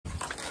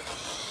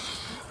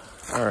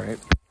All right.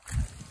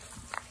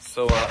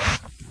 So,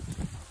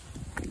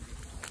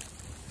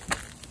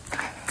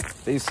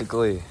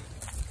 basically,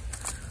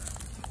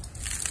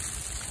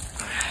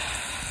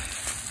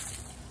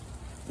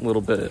 a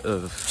little bit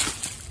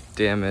of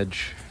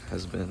damage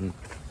has been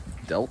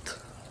dealt.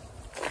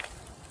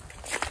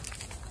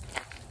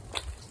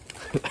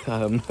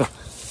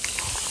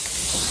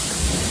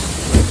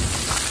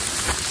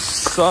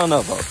 Son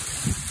of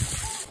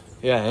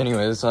a... Yeah,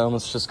 anyways, I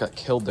almost just got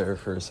killed there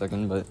for a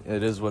second, but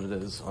it is what it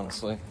is,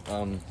 honestly.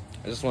 I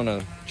just want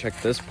to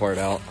check this part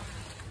out.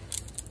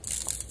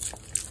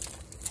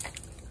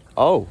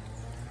 Oh.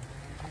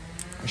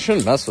 I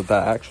shouldn't mess with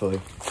that, actually.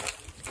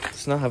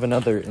 Let's not have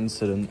another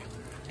incident.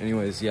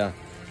 Anyways, yeah.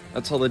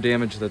 That's all the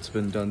damage that's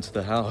been done to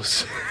the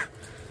house.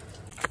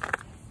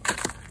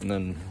 And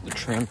then the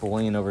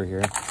trampoline over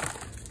here.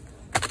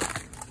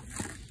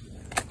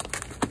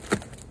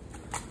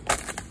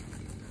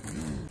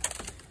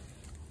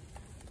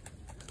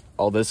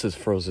 All this is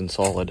frozen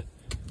solid.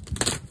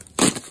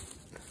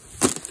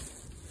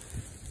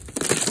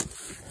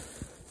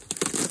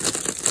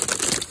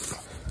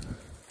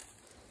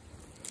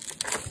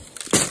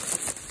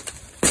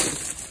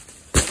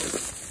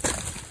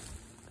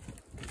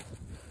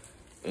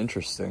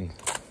 Interesting.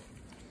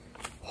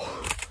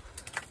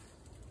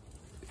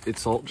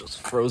 It's all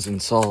just frozen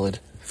solid.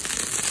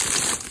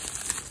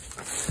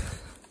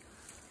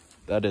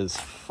 That is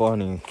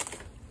funny.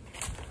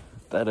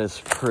 That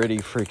is pretty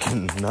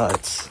freaking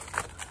nuts.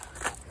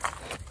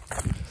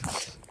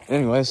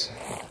 Anyways,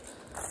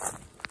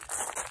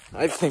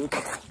 I think,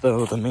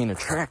 though, the main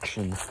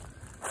attraction,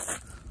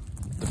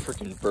 the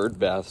freaking bird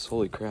baths,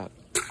 holy crap.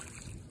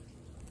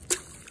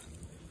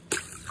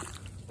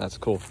 That's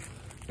cool.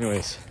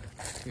 Anyways,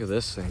 look at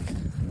this thing.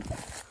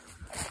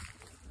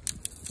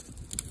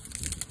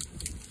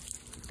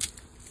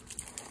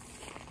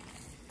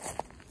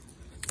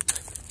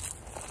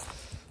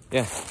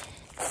 Yeah,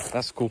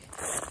 that's cool.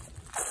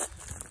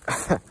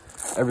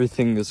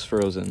 Everything is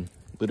frozen.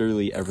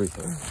 Literally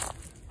everything.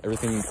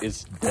 Everything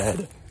is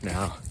dead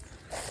now.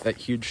 That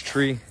huge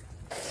tree,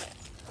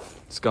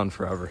 it's gone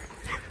forever.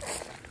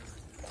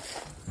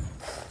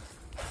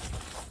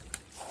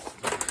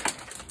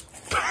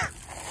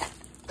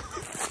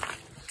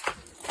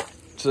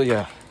 So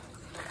yeah,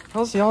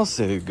 how's y'all's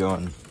day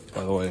going,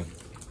 by the way?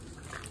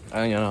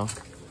 You know,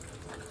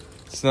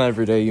 it's not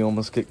every day you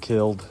almost get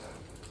killed,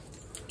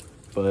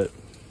 but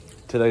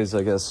today's,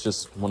 I guess,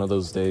 just one of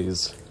those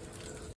days.